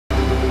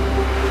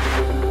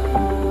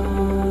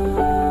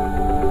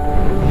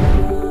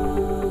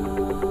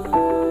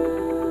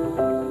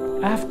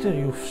after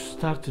you've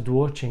started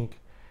watching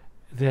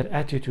their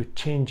attitude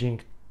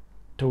changing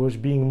towards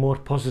being more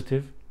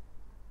positive,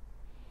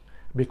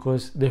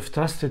 because they've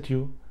trusted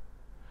you,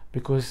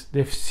 because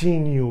they've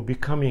seen you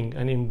becoming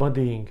and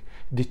embodying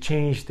the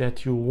change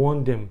that you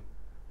want them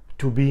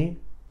to be,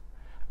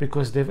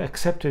 because they've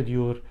accepted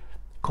your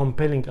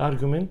compelling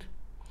argument.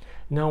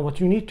 Now what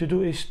you need to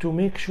do is to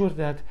make sure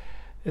that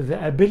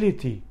their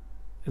ability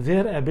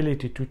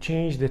to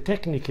change the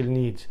technical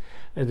needs,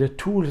 the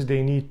tools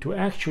they need to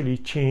actually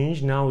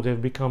change,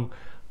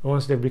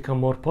 once they've become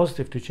more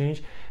positive to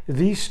change,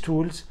 these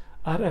tools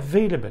are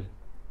available.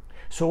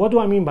 So what do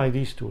I mean by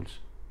these tools?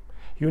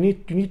 You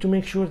need to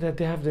make sure that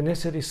they have the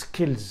necessary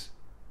skills,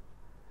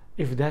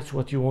 if that's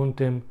what you want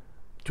them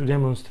to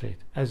demonstrate,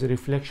 as a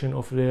reflection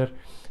of their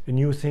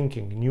new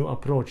thinking, new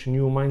approach,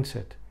 new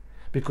mindset.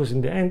 Because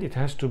in the end, it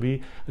has to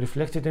be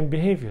reflected in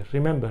behavior.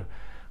 Remember,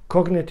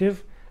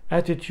 cognitive,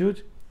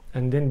 attitude,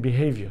 and then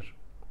behavior,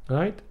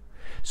 right?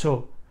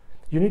 So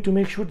you need to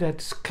make sure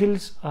that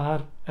skills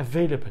are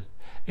available.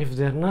 If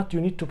they're not,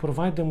 you need to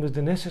provide them with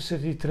the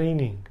necessary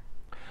training.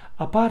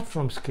 Apart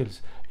from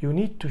skills, you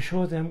need to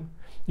show them,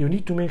 you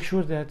need to make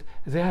sure that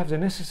they have the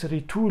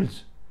necessary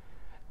tools.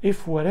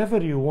 If whatever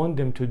you want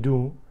them to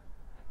do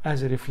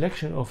as a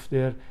reflection of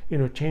their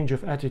change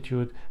of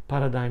attitude,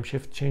 paradigm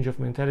shift, change of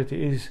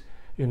mentality is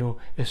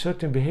a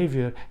certain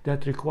behavior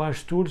that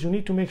requires tools, you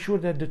need to make sure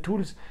that the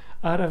tools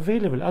are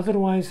available.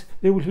 Otherwise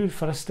they will feel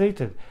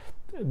frustrated.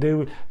 They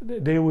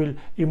will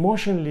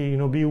emotionally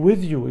be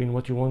with you in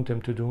what you want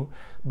them to do,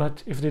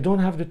 but if they don't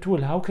have the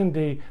tool, how can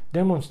they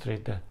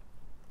demonstrate that?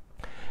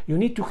 You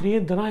need to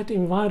create the right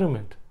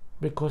environment,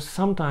 because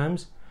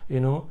sometimes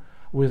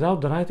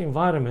without the right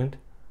environment,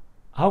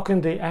 how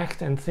can they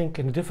act and think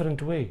in a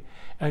different way?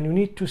 And you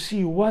need to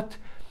see what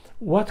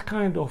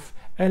kind of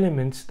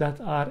elements that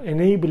are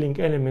enabling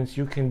elements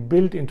you can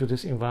build into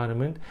this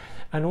environment,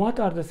 and what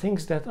are the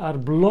things that are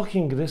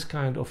blocking this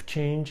kind of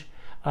change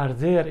are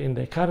there in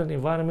the current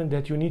environment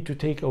that you need to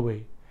take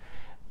away.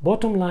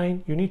 Bottom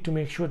line, you need to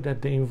make sure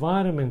that the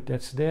environment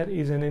that's there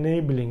is an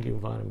enabling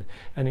environment,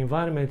 an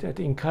environment that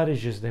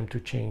encourages them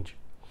to change.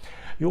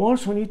 You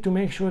also need to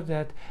make sure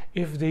that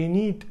if they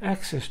need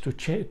access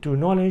to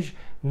knowledge,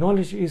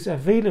 knowledge is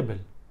available,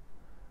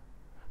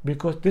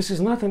 because this is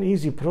not an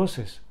easy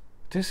process.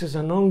 This is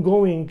an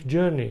ongoing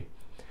journey.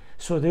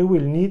 So they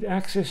will need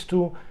access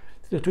to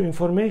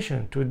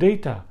information, to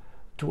data,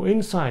 to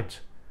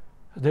insights.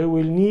 They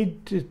will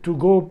need to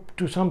go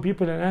to some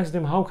people and ask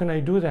them, how can I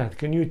do that?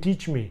 Can you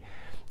teach me?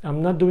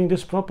 I'm not doing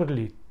this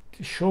properly.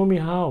 Show me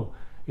how.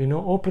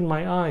 Open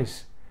my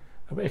eyes.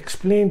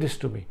 Explain this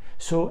to me.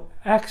 So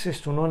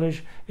access to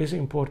knowledge is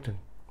important.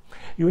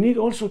 You need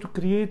also to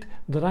create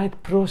the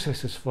right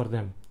processes for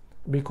them,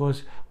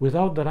 because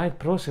without the right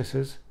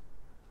processes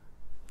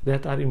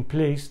that are in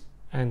place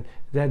and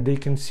that they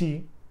can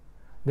see,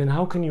 then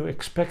how can you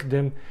expect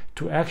them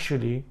to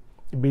actually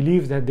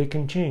believe that they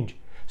can change?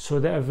 So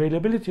the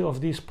availability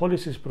of these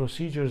policies,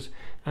 procedures,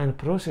 and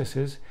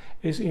processes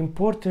is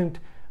important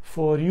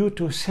for you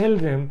to sell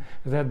them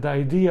that the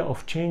idea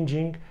of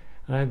changing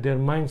their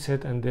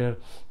mindset and their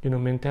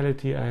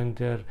mentality and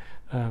their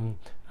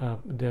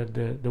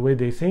the way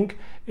they think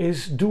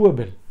is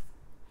doable.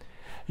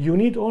 You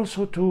need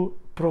also to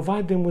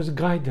provide them with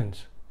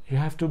guidance. You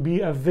have to be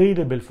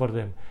available for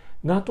them,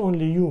 not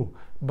only you,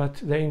 but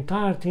the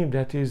entire team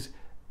that is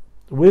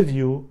with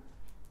you,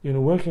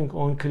 working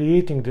on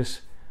creating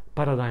this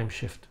paradigm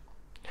shift.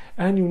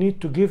 And you need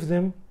to give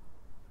them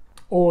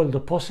all the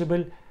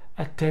possible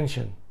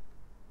attention,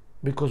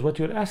 because what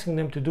you're asking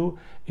them to do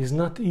is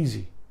not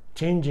easy.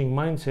 Changing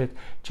mindset,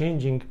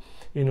 changing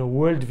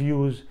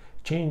worldviews,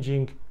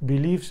 changing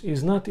beliefs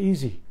is not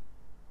easy,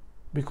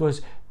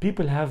 because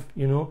people have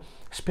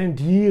spent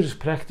years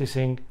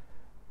practicing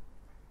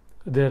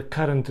their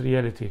current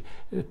reality.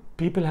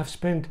 People have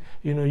spent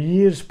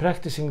years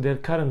practicing their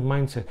current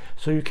mindset.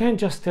 So you can't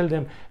just tell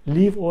them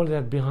leave all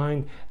that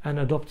behind and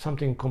adopt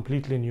something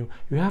completely new.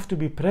 You have to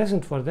be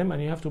present for them,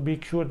 and you have to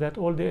make sure that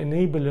all the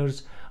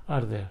enablers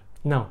are there.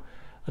 Now,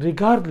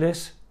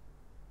 regardless,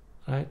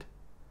 right,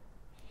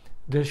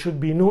 there should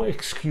be no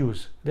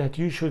excuse, that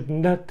you should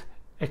not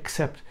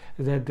accept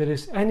that there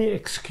is any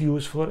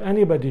excuse for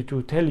anybody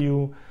to tell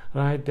you,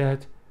 right,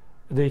 that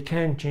they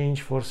can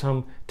change for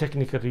some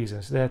technical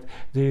reasons, that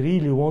they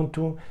really want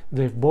to,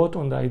 they've bought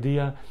on the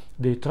idea,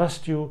 they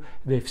trust you,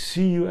 they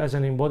see you as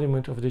an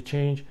embodiment of the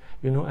change,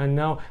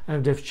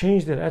 and they've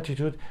changed their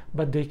attitude,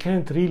 but they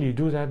can't really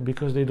do that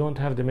because they don't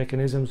have the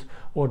mechanisms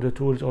or the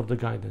tools or the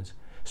guidance.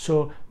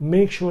 So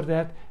make sure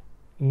that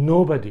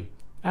nobody,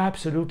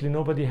 absolutely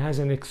nobody, has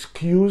an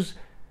excuse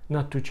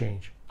not to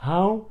change.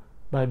 How?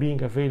 By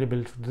being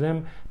available to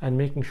them and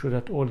making sure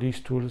that all these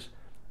tools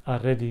are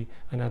ready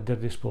and at their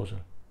disposal.